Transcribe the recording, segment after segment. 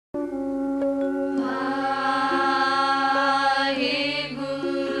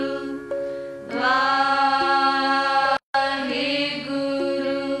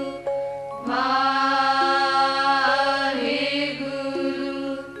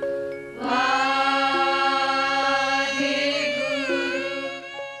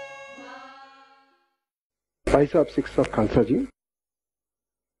भाई साहब शिक्षक खालसा जी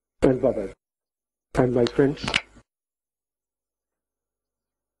and Baba and my friends,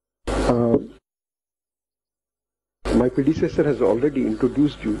 my predecessor has already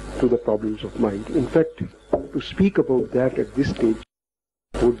introduced you to the problems of mind. In fact, to speak about that at this stage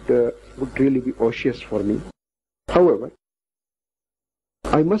would really be auspicious for me. However,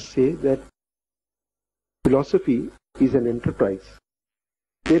 I must say that philosophy is an enterprise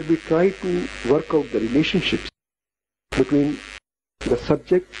where we try to work out the relationships between the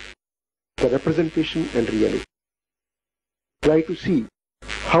subject, the representation and reality. Try to see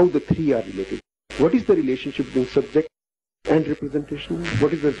how the three are related. What is the relationship between subject and representation?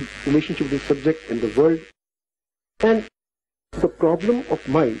 What is the relationship between subject and the world? And the problem of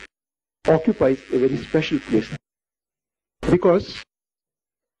mind occupies a very special place because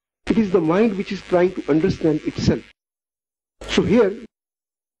it is the mind which is trying to understand itself. So here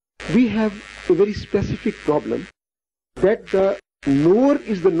we have a very specific problem that the knower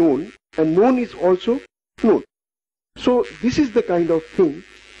is the known and known is also known. So this is the kind of thing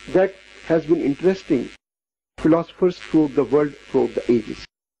that has been interesting philosophers throughout the world, throughout the ages.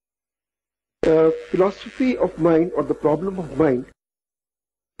 Philosophy of mind or the problem of mind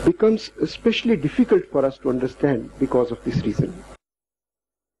becomes especially difficult for us to understand because of this reason.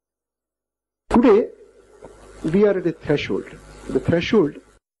 Today we are at a threshold. The threshold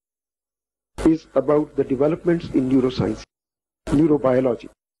is about the developments in neuroscience, neurobiology.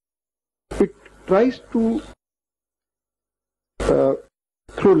 It tries to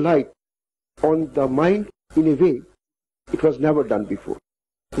throw light on the mind in a way it was never done before.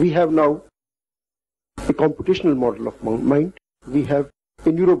 We have now a computational model of mind. We have a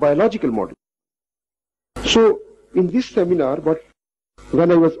neurobiological model. So in this seminar,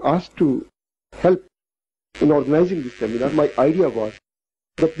 when I was asked to help in organizing this seminar, my idea was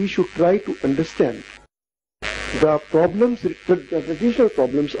that we should try to understand the problems, the traditional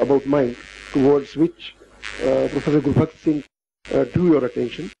problems about mind towards which Professor Gurbat Singh drew your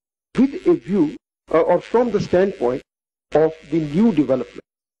attention, with a view or from the standpoint of the new development.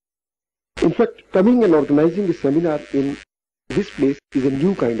 In fact, coming and organizing a seminar in this place is a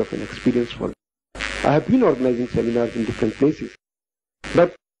new kind of an experience for me. I have been organizing seminars in different places,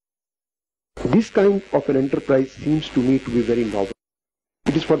 but this kind of an enterprise seems to me to be very novel.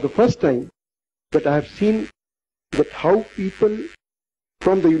 It is for the first time that I have seen that how people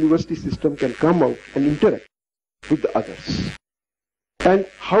from the university system can come out and interact with the others, and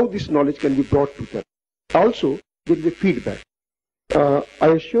how this knowledge can be brought to them. Also, there is a feedback. I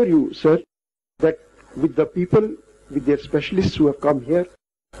assure you, sir, that with the people, with their specialists who have come here,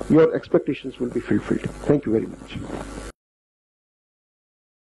 your expectations will be fulfilled. Thank you very much.